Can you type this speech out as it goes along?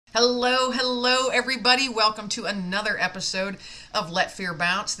Hello, hello, everybody. Welcome to another episode of Let Fear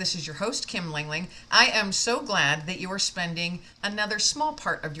Bounce. This is your host, Kim Lingling. I am so glad that you are spending another small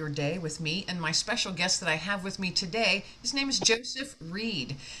part of your day with me and my special guest that I have with me today. His name is Joseph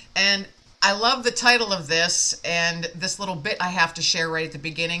Reed. And I love the title of this and this little bit I have to share right at the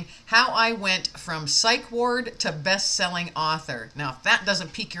beginning, how I went from psych ward to best-selling author. Now, if that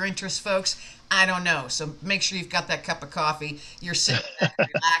doesn't pique your interest, folks, I don't know. So make sure you've got that cup of coffee, you're sitting back,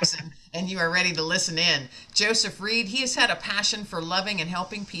 relaxing, and you are ready to listen in. Joseph Reed, he has had a passion for loving and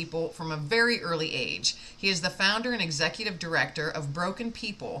helping people from a very early age. He is the founder and executive director of Broken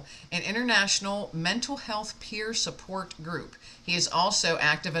People, an international mental health peer support group. He is also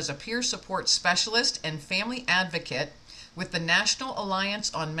active as a peer support specialist and family advocate with the National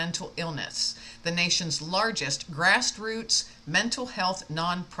Alliance on Mental Illness, the nation's largest grassroots mental health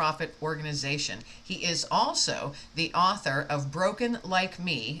nonprofit organization. He is also the author of Broken Like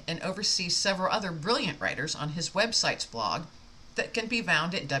Me and oversees several other brilliant writers on his website's blog that can be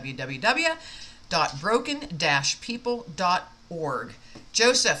found at www.broken-people.org.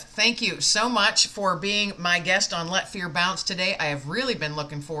 Joseph, thank you so much for being my guest on Let Fear Bounce today. I have really been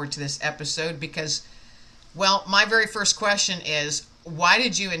looking forward to this episode because, well, my very first question is, why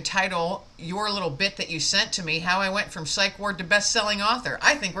did you entitle your little bit that you sent to me, How I Went from Psych Ward to Best-Selling Author?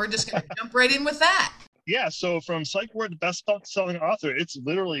 I think we're just going to jump right in with that. Yeah, so from psych ward to best-selling author, it's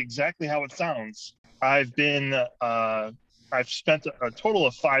literally exactly how it sounds. I've been, I've spent a total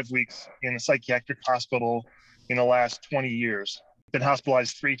of 5 weeks in a psychiatric hospital in the last 20 years. Been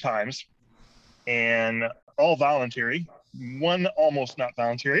hospitalized 3 times, and all voluntary. One almost not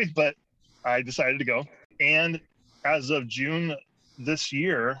voluntary, but I decided to go. And as of June this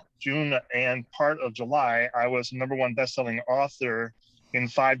year, June and part of July, I was #1 best-selling author in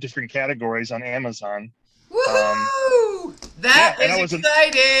 5 different categories on Amazon. Woohoo! That And I is was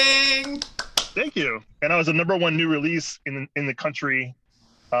exciting. thank you. And I was a #1 new release in the country,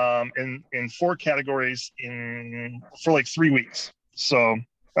 in 4 categories for like 3 weeks. So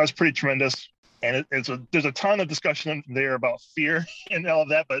that was pretty tremendous. And there's a ton of discussion there about fear and all of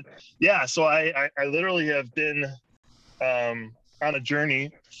that. But yeah, so I literally have been on a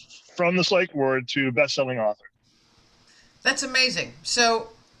journey from the psych ward to best-selling author. That's amazing. So,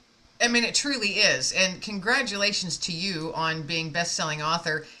 I mean, it truly is. And congratulations to you on being best-selling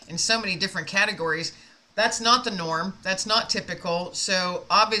author in so many different categories. That's not the norm. That's not typical. So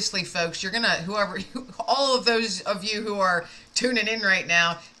obviously, folks, you're gonna all of those of you who are tuning in right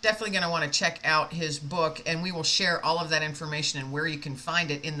now, definitely gonna want to check out his book, and we will share all of that information and where you can find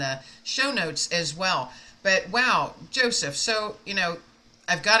it in the show notes as well. But wow, Joseph. So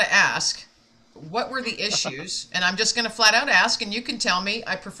I've got to ask, what were the issues? And I'm just going to flat out ask, and you can tell me.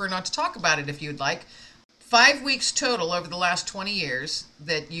 I prefer not to talk about it if you'd like. 5 weeks total over the last 20 years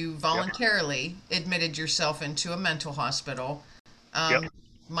that you Yep. voluntarily admitted yourself into a mental hospital. Yep. Um,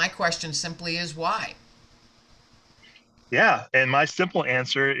 my question simply is why? Yeah. And my simple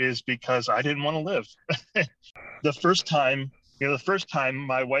answer is because I didn't want to live. the first time, the first time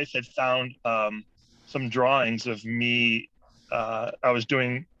my wife had found some drawings of me, I was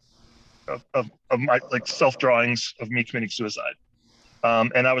doing of my like self drawings of me committing suicide.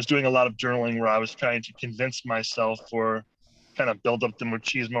 And I was doing a lot of journaling where I was trying to convince myself or kind of build up the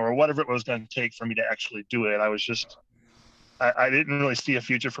machismo or whatever it was going to take for me to actually do it. I didn't really see a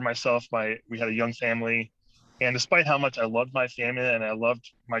future for myself. We had a young family. And despite how much I loved my family and I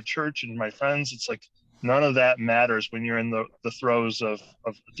loved my church and my friends, it's like none of that matters when you're in the throes of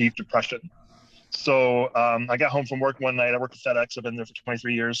deep depression. So I got home from work one night. I worked at FedEx. I've been there for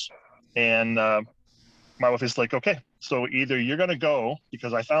 23 years. And my wife is like, okay, so either you're going to go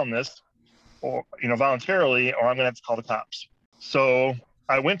because I found this, or, voluntarily, or I'm going to have to call the cops. So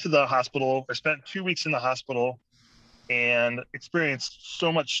I went to the hospital. I spent 2 weeks in the hospital and experienced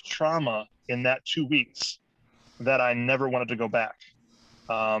so much trauma in that 2 weeks that I never wanted to go back.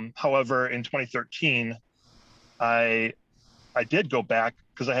 However, in 2013, I I did go back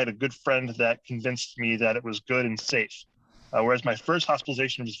because I had a good friend that convinced me that it was good and safe. Whereas my first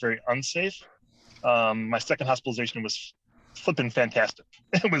hospitalization was very unsafe, my second hospitalization was flipping fantastic.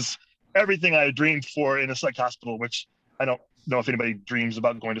 It was everything I had dreamed for in a psych hospital, which I don't know if anybody dreams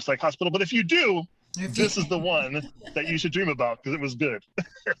about going to psych hospital, but if you do, If you, this is the one that you should dream about because it was good.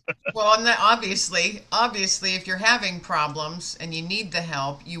 well, and that obviously, if you're having problems and you need the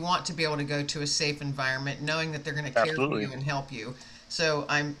help, you want to be able to go to a safe environment, knowing that they're going to care for Absolutely. you and help you. So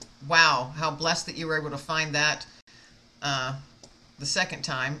wow, how blessed that you were able to find that uh, the second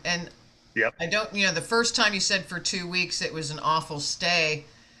time. And Yep. I don't, the first time you said for 2 weeks it was an awful stay,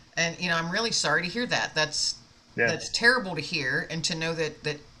 and I'm really sorry to hear that. That's Yeah. that's terrible to hear, and to know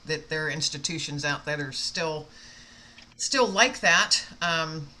that that there are institutions out that are still like that,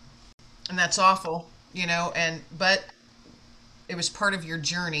 and that's awful, and but it was part of your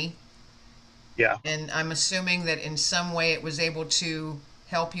journey, Yeah. and I'm assuming that in some way it was able to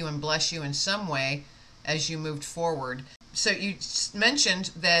help you and bless you in some way as you moved forward. So you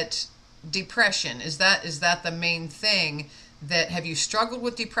mentioned that depression, is that the main thing? That have you struggled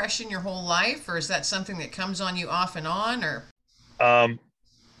with depression your whole life, or is that something that comes on you off and on, or Um,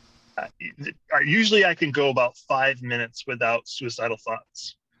 Usually I can go about 5 minutes without suicidal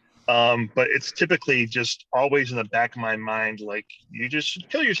thoughts. But it's typically just always in the back of my mind, like, you just should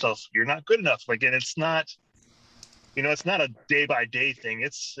kill yourself. You're not good enough. Like, and it's not a day by day thing.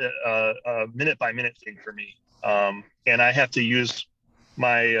 It's a minute by minute thing for me. And I have to use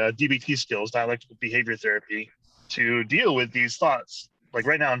my DBT skills, dialectical behavior therapy, to deal with these thoughts. Like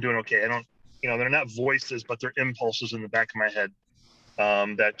right now, I'm doing okay. I don't, they're not voices, but they're impulses in the back of my head,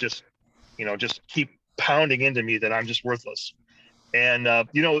 that just keep pounding into me that I'm just worthless. And,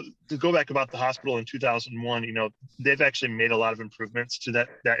 to go back about the hospital in 2001, they've actually made a lot of improvements to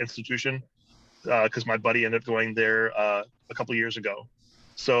that institution, because my buddy ended up going there a couple of years ago.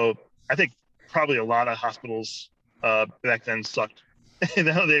 So I think probably a lot of hospitals back then sucked.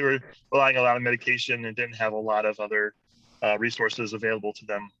 They were relying on a lot of medication and didn't have a lot of other resources available to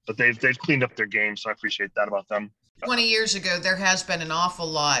them. But they've cleaned up their game, so I appreciate that about them. 20 years ago there has been an awful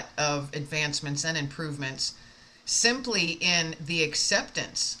lot of advancements and improvements simply in the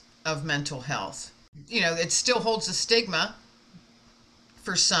acceptance of mental health. It still holds a stigma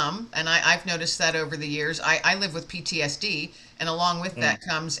for some, and I've noticed that over the years. I live with PTSD, and along with Mm. that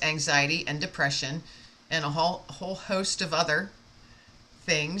comes anxiety and depression and a whole host of other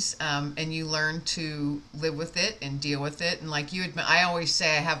things, and you learn to live with it and deal with it. And like you admit, I always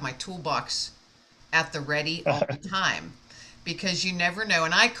say I have my toolbox at the ready all the time, because you never know.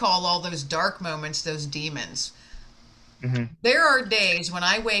 And I call all those dark moments those demons. Hmm. There are days when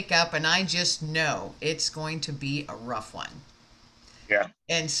I wake up and I just know it's going to be a rough one. Yeah.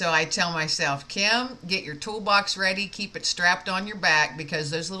 And so I tell myself, Kim, get your toolbox ready, keep it strapped on your back,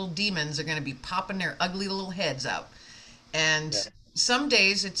 because those little demons are going to be popping their ugly little heads up. And Yeah. some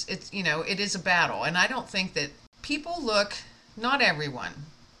days it is a battle. And I don't think that people look, not everyone.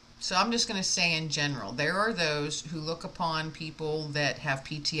 So I'm just going to say in general, there are those who look upon people that have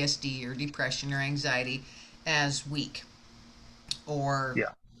PTSD or depression or anxiety as weak or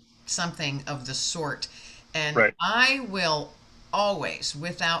Yeah. something of the sort. And Right. I will always,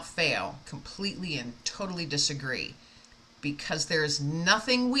 without fail, completely and totally disagree, because there is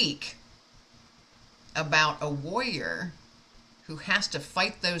nothing weak about a warrior who has to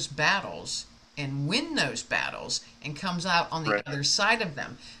fight those battles and win those battles and comes out on the Right. other side of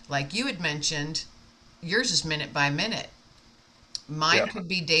them. Like you had mentioned, yours is minute by minute. Mine Yeah. could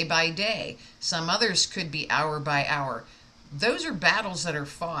be day by day. Some others could be hour by hour. Those are battles that are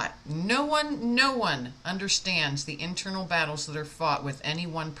fought. No one understands the internal battles that are fought with any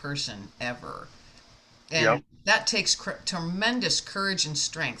one person ever. Yep. And that takes tremendous courage and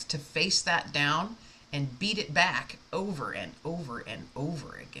strength to face that down and beat it back over and over and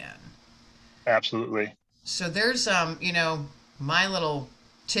over again. Absolutely. So there's my little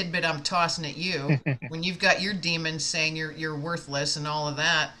tidbit I'm tossing at you when you've got your demons saying you're worthless and all of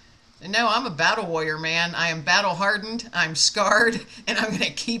that. No, I'm a battle warrior, man. I am battle hardened. I'm scarred, and I'm going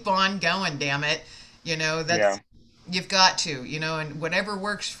to keep on going. Damn it, Yeah. that's you've got to, and whatever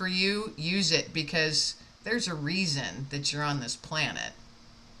works for you, use it, because there's a reason that you're on this planet,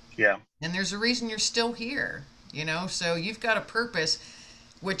 Yeah. and there's a reason you're still here. So you've got a purpose,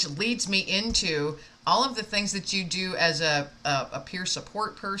 which leads me into all of the things that you do as a peer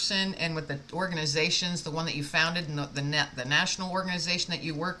support person and with the organizations, the one that you founded and the national organization that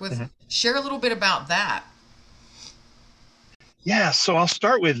you work with. Hmm. Share a little bit about that. Yeah. So I'll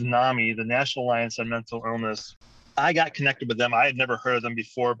start with NAMI, the National Alliance on Mental Illness. I got connected with them. I had never heard of them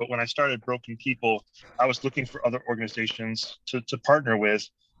before, but when I started Broken People, I was looking for other organizations to partner with,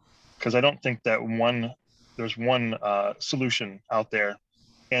 because I don't think that there's one solution out there.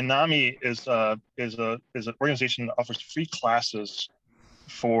 And NAMI is an organization that offers free classes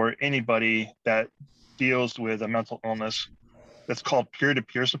for anybody that deals with a mental illness. That's called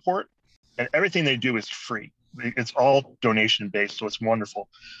peer-to-peer support, and everything they do is free. It's all donation based, so it's wonderful.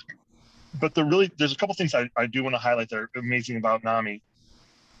 But there's a couple things I do want to highlight that are amazing about NAMI.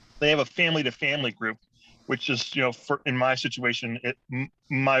 They have a family to family group, which is, in my situation,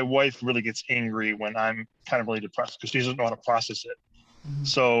 my wife really gets angry when I'm kind of really depressed because she doesn't know how to process it. Mhm.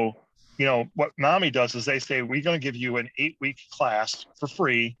 So, what NAMI does is they say, we're going to give you an 8-week class for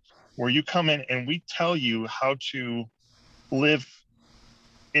free, where you come in and we tell you how to live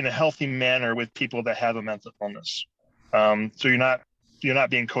in a healthy manner with people that have a mental illness. So you're not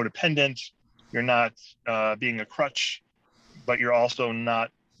being codependent, you're not being a crutch, but you're also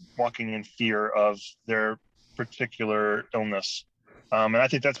not walking in fear of their particular illness. And I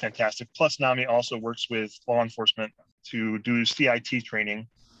think that's fantastic. Plus, NAMI also works with law enforcement to do CIT training,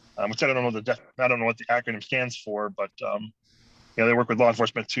 which I don't know what the acronym stands for, but they work with law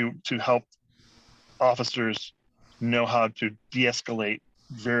enforcement to help officers know how to de-escalate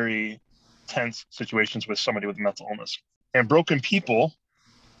very tense situations with somebody with mental illness. And Broken People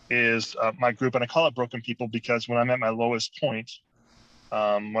is my group, and I call it Broken People because when I'm at my lowest point,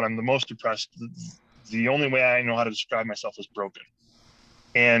 when I'm the most depressed, the only way I know how to describe myself is broken.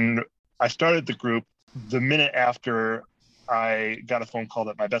 And I started the group the minute after I got a phone call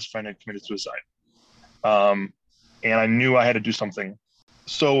that my best friend had committed suicide. And I knew I had to do something.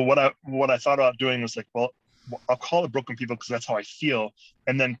 So what I thought about doing was like, well, I'll call it Broken People because that's how I feel.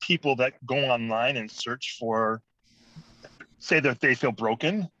 And then people that go online and search for, say that they feel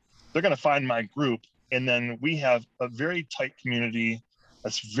broken, they're going to find my group. And then we have a very tight community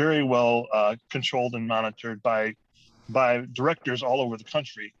that's very well controlled and monitored by directors all over the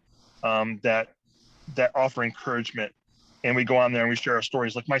country that offer encouragement. And we go on there and we share our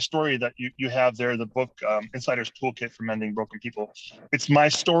stories. Like my story that you have there, the book, Insider's Toolkit for Mending Broken People. It's my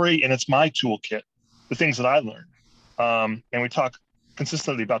story and it's my toolkit, the things that I learned. And we talk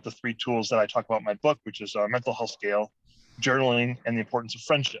consistently about the 3 tools that I talk about in my book, which is mental health scale, journaling, and the importance of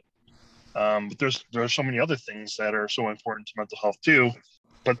friendship. But there are so many other things that are so important to mental health too.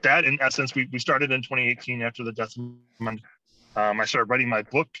 But that, in essence, we started in 2018 after the death of my I started writing my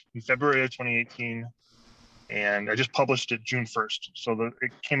book in February of 2018. And I just published it June 1st. So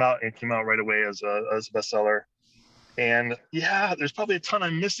it came out right away as a bestseller. And yeah, there's probably a ton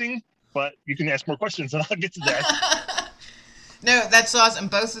I'm missing, but you can ask more questions and I'll get to that. No, that's awesome.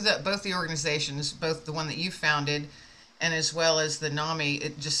 Both the organizations, both the one that you founded and as well as the NAMI,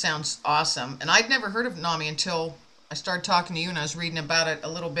 it just sounds awesome. And I'd never heard of NAMI until I started talking to you and I was reading about it a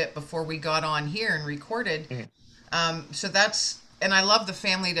little bit before we got on here and recorded. Mm-hmm. So that's, and I love the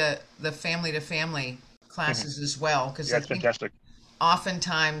family to family classes as well, because that's fantastic.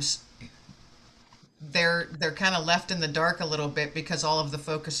 Oftentimes they're kind of left in the dark a little bit because all of the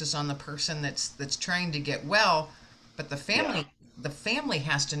focus is on the person that's trying to get well, but the family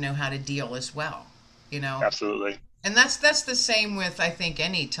has to know how to deal as well, Absolutely. And that's the same with, I think,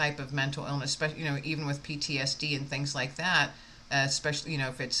 any type of mental illness, especially even with PTSD and things like that, especially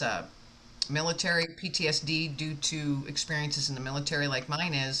if it's military PTSD due to experiences in the military like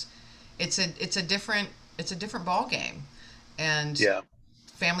mine is. It's a different ball game, and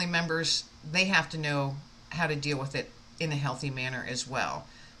family members, they have to know how to deal with it in a healthy manner as well,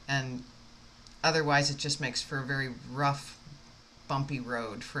 and otherwise it just makes for a very rough, bumpy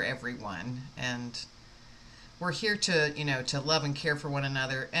road for everyone. And we're here to to love and care for one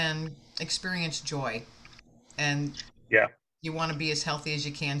another and experience joy, and you want to be as healthy as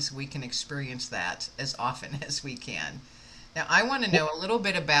you can so we can experience that as often as we can. Now, I want to know a little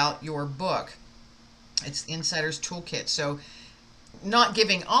bit about your book. It's Insider's Toolkit. So, not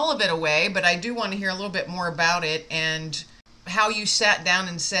giving all of it away, but I do want to hear a little bit more about it and how you sat down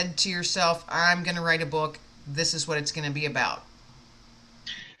and said to yourself, I'm going to write a book. This is what it's going to be about.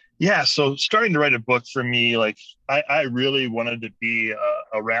 Yeah, so starting to write a book for me, like I really wanted to be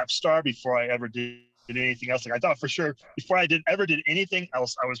a rap star before I ever did anything else. Like I thought for sure before I ever did anything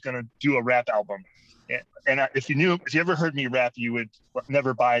else, I was going to do a rap album. And if you ever heard me rap, you would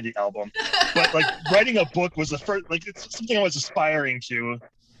never buy the album. But like writing a book was the first, like it's something I was aspiring to,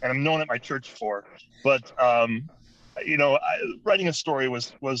 and I'm known at my church for. But writing a story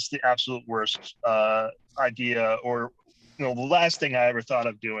was the absolute worst idea, or the last thing I ever thought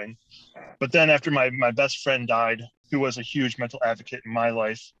of doing. But then after my best friend died, who was a huge mental advocate in my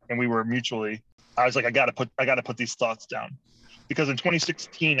life, and we were mutually, I was like, I gotta put these thoughts down. Because in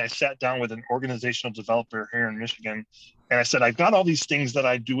 2016, I sat down with an organizational developer here in Michigan, and I said, I've got all these things that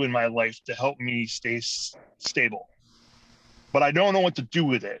I do in my life to help me stay stable, but I don't know what to do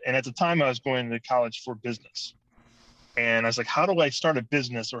with it. And at the time I was going to college for business. And I was like, how do I start a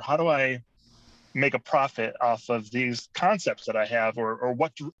business, or how do I make a profit off of these concepts that I have, or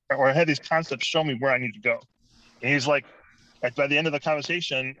have these concepts show me where I need to go? And he's like, by the end of the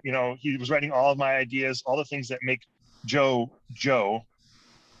conversation, he was writing all of my ideas, all the things that make Joe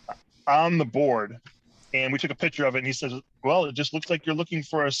on the board. And we took a picture of it, and he says, well, it just looks like you're looking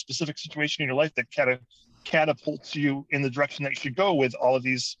for a specific situation in your life that kind of catapults you in the direction that you should go with all of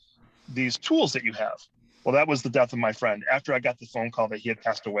these tools that you have. Well, that was the death of my friend. After I got the phone call that he had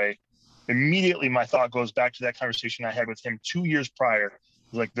passed away, immediately my thought goes back to that conversation I had with him 2 years prior.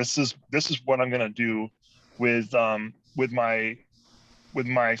 Like, this is what I'm going to do with my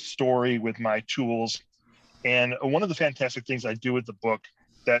story, with my tools. And one of the fantastic things I do with the book,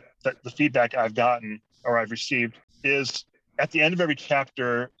 that the feedback I've gotten or I've received, is at the end of every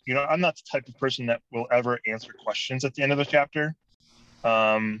chapter, I'm not the type of person that will ever answer questions at the end of a chapter.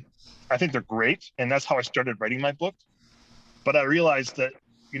 I think they're great, and that's how I started writing my book. But I realized that,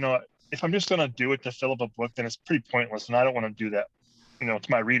 if I'm just going to do it to fill up a book, then it's pretty pointless, and I don't want to do that, to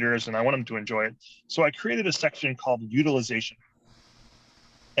my readers, and I want them to enjoy it. So I created a section called utilization,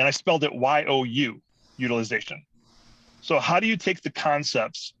 and I spelled it Y-O-U, utilization. So how do you take the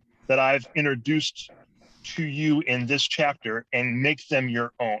concepts that I've introduced to you in this chapter and make them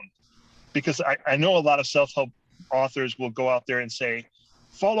your own? Because I know a lot of self-help authors will go out there and say,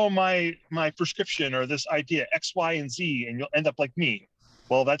 follow my prescription or this idea X, Y, and Z, and you'll end up like me.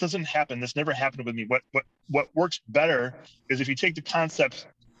 Well, that doesn't happen. This never happened with me. What works better is if you take the concepts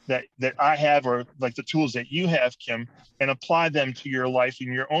that I have, or like the tools that you have, Kim, and apply them to your life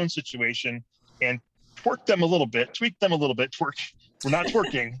in your own situation, and twerk them a little bit, tweak them a little bit. We're not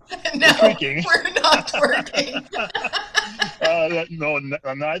twerking. No, we're tweaking. We're not twerking. No,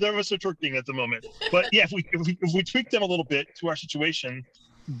 neither of us are twerking at the moment. But yeah, if we tweak them a little bit to our situation,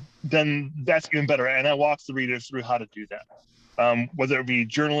 then that's even better. And I walk the reader through how to do that, whether it be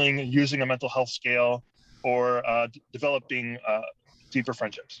journaling, using a mental health scale, or developing deeper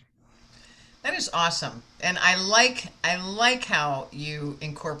friendships. That is awesome. And I like how you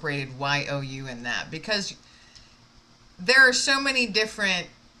incorporated YOU in that, because there are so many different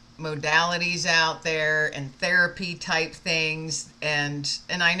modalities out there and therapy type things, and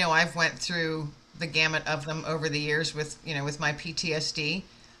I know I've went through the gamut of them over the years with my PTSD,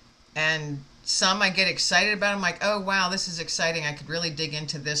 and some I get excited about. I'm like, oh wow, this is exciting, I could really dig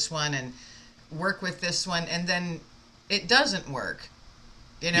into this one and work with this one, and then it doesn't work.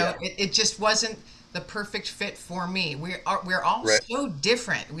 Yeah. It just wasn't the perfect fit for me. We're all Right. so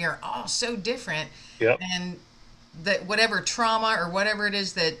different. We are all so different. Yep. And that whatever trauma or whatever it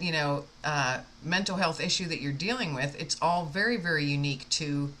is that, mental health issue that you're dealing with, it's all very, very unique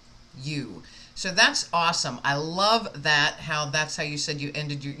to you. So that's awesome. I love that, that's how you said you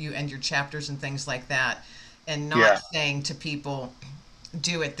end your chapters and things like that, and not Yeah. saying to people,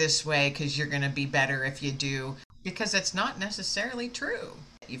 do it this way because you're going to be better if you do, because it's not necessarily true.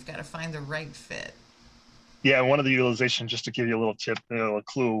 You've got to find the right fit. Yeah, and one of the utilization, just to give you a little tip, a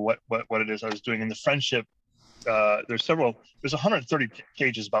clue what it is I was doing in the friendship. There's 130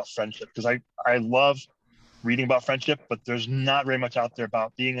 pages about friendship, because I love reading about friendship, but there's not very much out there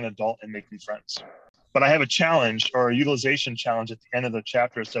about being an adult and making friends. But I have a challenge, or a utilization challenge, at the end of the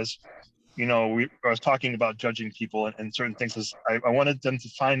chapter. It says, I was talking about judging people and certain things. I wanted them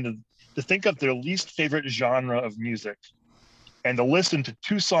to think of their least favorite genre of music, and to listen to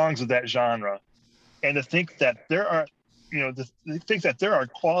 2 songs of that genre, and to think that there are, think that there are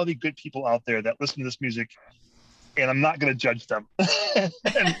quality, good people out there that listen to this music, and I'm not going to judge them.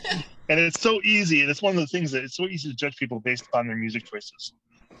 and, and it's so easy. And it's one of the things that it's so easy to judge people based upon their music choices,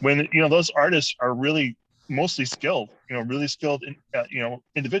 when, those artists are really mostly skilled, really skilled,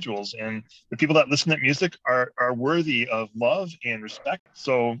 individuals. And the people that listen to music are worthy of love and respect.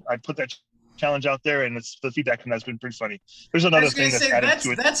 So I put that challenge out there, and it's the feedback from that's been pretty funny. There's I another was going thing to that's say added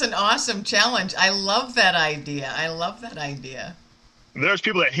to it. that's an awesome challenge. I love that idea. There's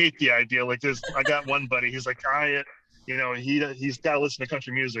people that hate the idea. Like I got one buddy. He's like, he's got to listen to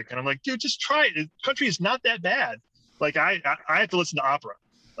country music, and I'm like, dude, just try it. Country is not that bad. Like I have to listen to opera.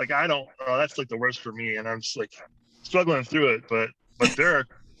 Like I don't. Oh, that's like the worst for me, and I'm just like struggling through it. But there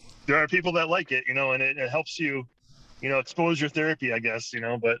are people that like it, and it helps you, expose your therapy, I guess,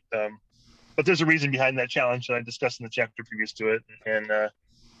 But there's a reason behind that challenge that I discussed in the chapter previous to it, and I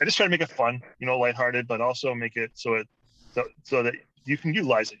just try to make it fun, lighthearted, but also make it so that you can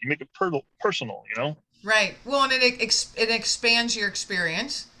utilize it. You make it personal, Right. Well, and it expands your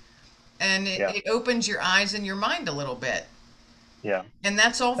experience, and Yeah. it opens your eyes and your mind a little bit. Yeah. And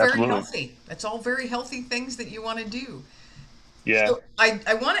that's all very Absolutely. healthy. That's all very healthy things that you want to do. Yeah. So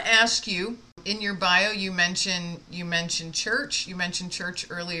I want to ask you, in your bio, you mentioned church. You mentioned church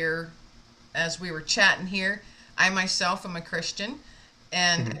earlier as we were chatting here. I myself am a Christian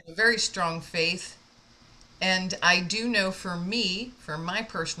and Mhm. have a very strong faith. And I do know, for me, for my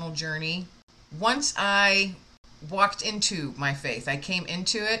personal journey, once I walked into my faith, I came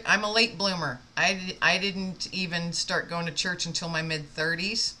into it. I'm a late bloomer. I didn't even start going to church until my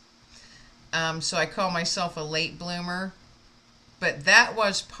mid-30s. So I call myself a late bloomer. But that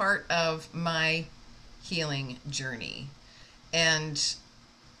was part of my healing journey. And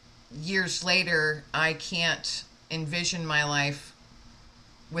years later, I can't envision my life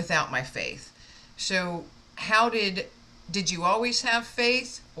without my faith. So how did you always have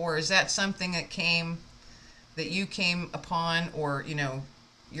faith, or is that something that you came upon, or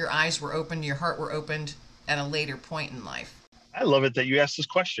your eyes were opened, your heart were opened at a later point in life? I love it that you asked this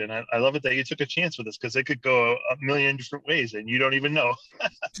question. I love it that you took a chance with this because it could go a million different ways and you don't even know.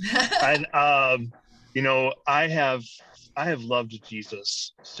 And I have loved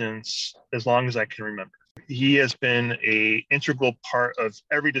Jesus since as long as I can remember. He has been a integral part of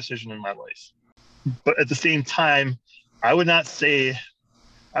every decision in my life. But at the same time, I would not say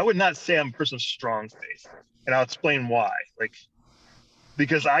I would not say I'm a person of strong faith. And I'll explain why. Like,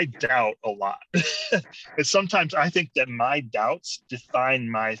 because I doubt a lot. And sometimes I think that my doubts define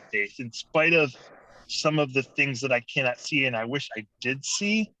my faith in spite of some of the things that I cannot see and I wish I did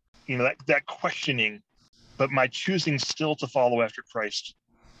see, that questioning, but my choosing still to follow after Christ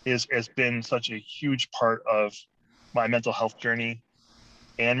has been such a huge part of my mental health journey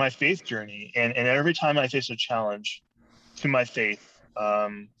and my faith journey. And every time I face a challenge to my faith,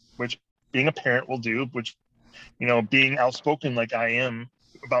 which being a parent will do, which being outspoken like I am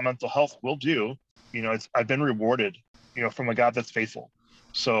about mental health will do, I've been rewarded, from a God that's faithful.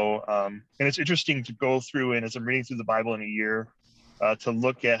 So, and it's interesting to go through, and as I'm reading through the Bible in a year, to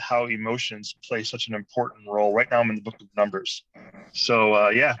look at how emotions play such an important role. Right now I'm in the book of Numbers. So,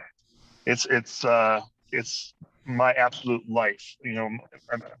 yeah, it's my absolute life.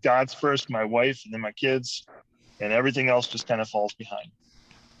 God's first, my wife, and then my kids, and everything else just kind of falls behind.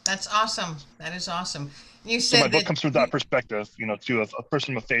 That's awesome. That is awesome. You So my said book that comes from that perspective, to a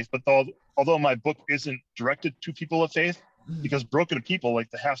person of faith. But although my book isn't directed to people of faith, because broken people, like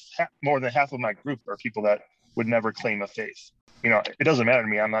more than half of my group are people that would never claim a faith. It doesn't matter to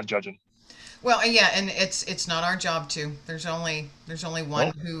me. I'm not judging. well, yeah, and it's not our job to. There's only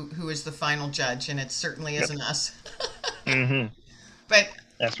one Nope. who is the final judge, and it certainly Yep. isn't us. Hmm. But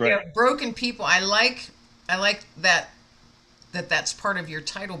That's right. broken people. I like that's part of your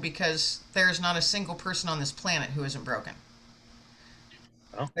title, because there is not a single person on this planet who isn't broken.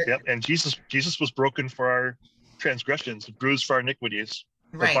 Well, There- yep. And Jesus was broken for our transgressions, bruised for our iniquities,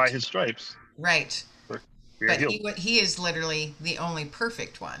 but by Right, his stripes right. we are But healed. he is literally the only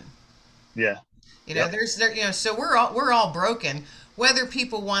perfect one. Yeah. Yep. So we're all broken, whether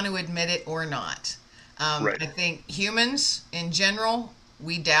people want to admit it or not. Right. I think humans in general,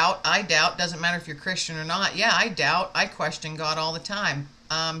 we doubt. I doubt. Doesn't matter if you're Christian or not. Yeah, I doubt. I question God all the time.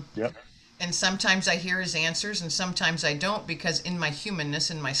 Yep. And sometimes I hear His answers, and sometimes I don't, because in my humanness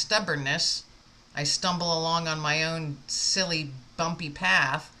and my stubbornness, I stumble along on my own silly, bumpy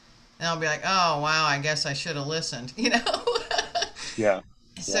path, and I'll be like, "Oh wow, I guess I should have listened," Yeah. Yeah.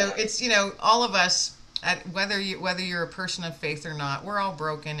 So it's all of us, whether you're a person of faith or not, we're all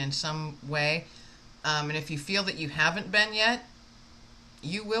broken in some way, and if you feel that you haven't been yet,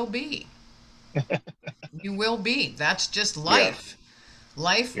 you will be. You will be. That's just Yeah. life.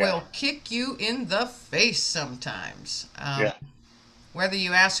 Life Yeah. will kick you in the face sometimes, Yeah. whether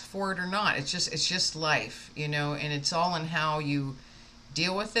you ask for it or not. It's just life, and it's all in how you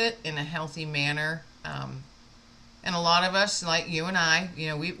deal with it in a healthy manner. And a lot of us, like you and I,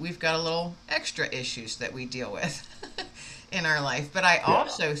 we've got a little extra issues that we deal with in our life. But I Yeah.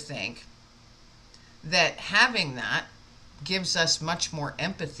 also think that having that gives us much more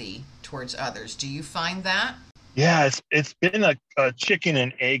empathy towards others. Do you find that? Yeah. It's been a chicken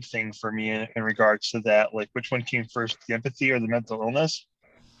and egg thing for me in regards to that. Like, which one came first, the empathy or the mental illness?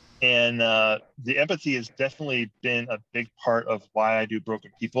 And the empathy has definitely been a big part of why I do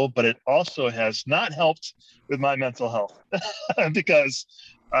broken people, but it also has not helped with my mental health because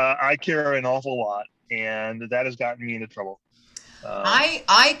I care an awful lot, and that has gotten me into trouble. Um,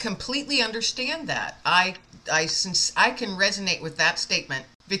 I completely understand that. Since I can resonate with that statement,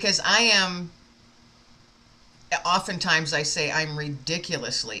 because I am, oftentimes I say I'm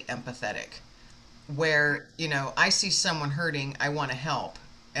ridiculously empathetic, where I see someone hurting, I want to help,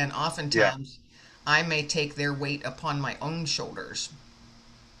 and yeah, oftentimes I may take their weight upon my own shoulders,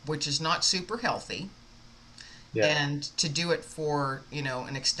 which is not super healthy. yeah, And to do it for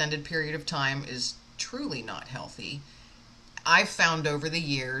an extended period of time is truly not healthy. I've found over the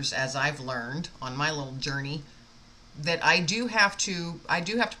years, as I've learned on my little journey, that I do have to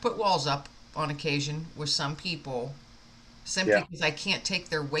put walls up on occasion with some people, simply yeah, because I can't take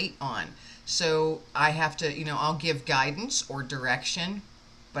their weight on. So I have to, I'll give guidance or direction,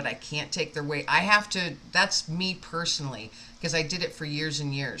 but I can't take their weight. I have to, that's me personally, because I did it for years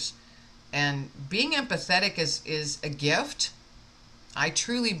and years. And being empathetic is a gift. I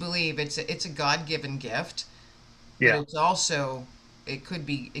truly believe it's a God-given gift, but yeah, it's also, it can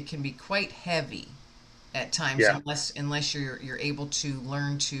be quite heavy at times, Yeah. unless you're able to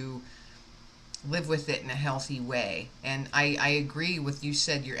learn to live with it in a healthy way. And I agree with you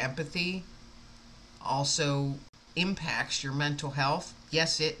said your empathy also impacts your mental health.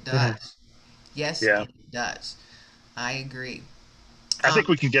 Yes, it Mhm. does. Yes, Yeah. it does. I agree. I think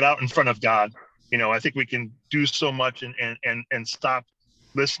Um, we can get out in front of God. I think we can do so much and stop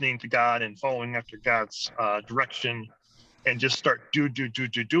listening to God and following after God's direction and just start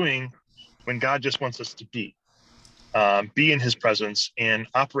doing when God just wants us to be in His presence and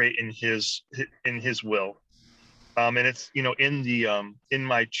operate in His will. And it's in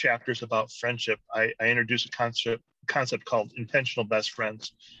my chapters about friendship, I introduce a concept called intentional best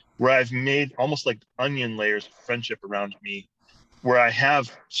friends, where I've made almost like onion layers of friendship around me, where I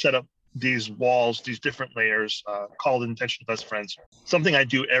have set up these walls, these different layers called intentional best friends. Something I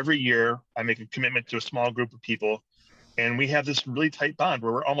do every year. I make a commitment to a small group of people, and we have this really tight bond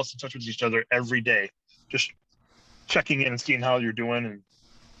where we're almost in touch with each other every day, just checking in and seeing how you're doing. And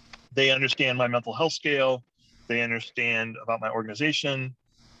they understand my mental health scale. They understand about my organization,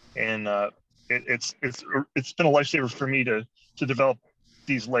 and it's been a lifesaver for me to develop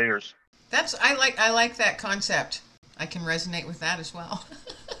these layers. I like that concept. I can resonate with that as well.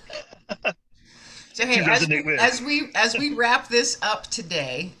 So hey, To resonate with. as we wrap this up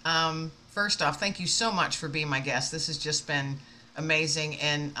today, first off, thank you so much for being my guest. This has just been amazing,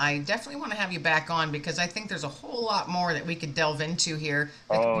 and I definitely want to have you back on because I think there's a whole lot more that we could delve into here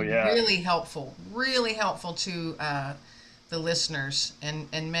that could Oh be yeah. really helpful to the listeners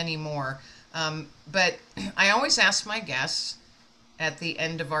and many more. But I always ask my guests at the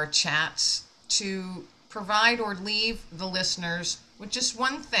end of our chats to provide or leave the listeners with just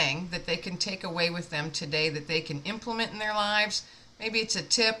one thing that they can take away with them today that they can implement in their lives. Maybe it's a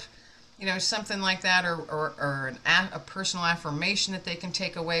tip, something like that, or a personal affirmation that they can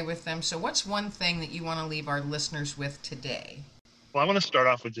take away with them. So, what's one thing that you want to leave our listeners with today? Well, I want to start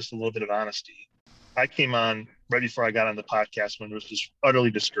off with just a little bit of honesty. I came on right before I got on the podcast when I was just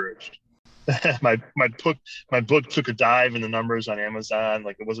utterly discouraged. My book took a dive in the numbers on Amazon,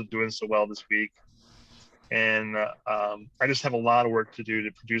 like it wasn't doing so well this week, and I just have a lot of work to do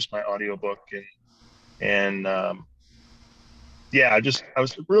to produce my audiobook, and yeah, I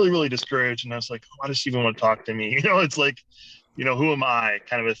was really discouraged, and I was like, why does she even want to talk to me? It's like, who am I,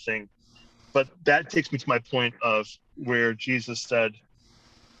 kind of a thing. But that takes me to my point of where Jesus said,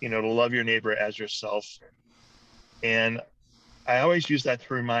 to love your neighbor as yourself. And I always use that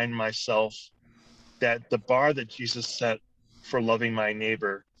to remind myself that the bar that Jesus set for loving my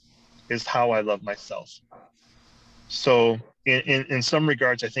neighbor is how I love myself. So in some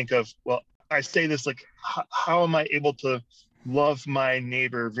regards, I think of, well, I say this like, how am I able to love my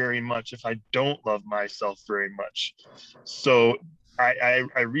neighbor very much if I don't love myself very much? So I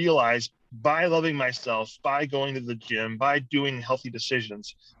realize by loving myself, by going to the gym, by doing healthy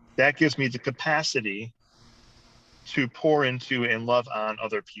decisions, that gives me the capacity to pour into and love on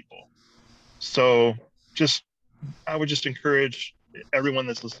other people. So just, I would just encourage everyone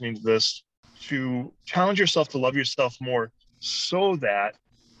that's listening to this to challenge yourself to love yourself more so that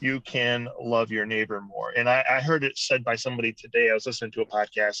you can love your neighbor more. And I heard it said by somebody today. I was listening to a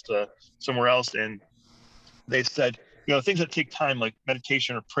podcast somewhere else, and they said, things that take time like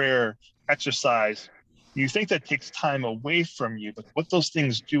meditation or prayer, exercise, you think that takes time away from you, but what those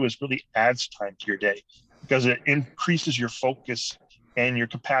things do is really adds time to your day because it increases your focus and your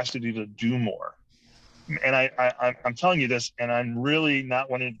capacity to do more. And I'm telling you this, and I'm really not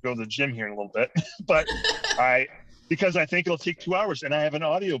wanting to go to the gym here in a little bit, but I because I think it'll take 2 hours, and I have an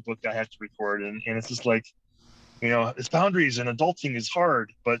audio book I have to record, and it's just like, it's boundaries, and adulting is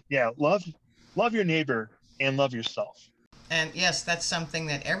hard, but yeah, love your neighbor and love yourself. And yes, that's something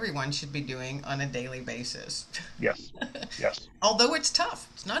that everyone should be doing on a daily basis. Yes, yes, Although it's tough,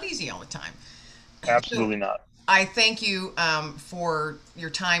 it's not easy all the time. So absolutely not. I thank you for your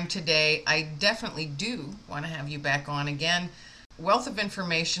time today. I definitely do want to have you back on again. Wealth of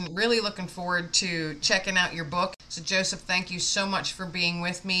information. Really looking forward to checking out your book. So, Joseph, thank you so much for being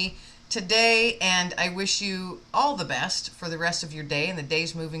with me today, and I wish you all the best for the rest of your day and the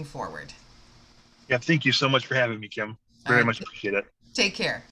days moving forward. Yeah, thank you so much for having me, Kim. All Very right, much appreciate it. take care.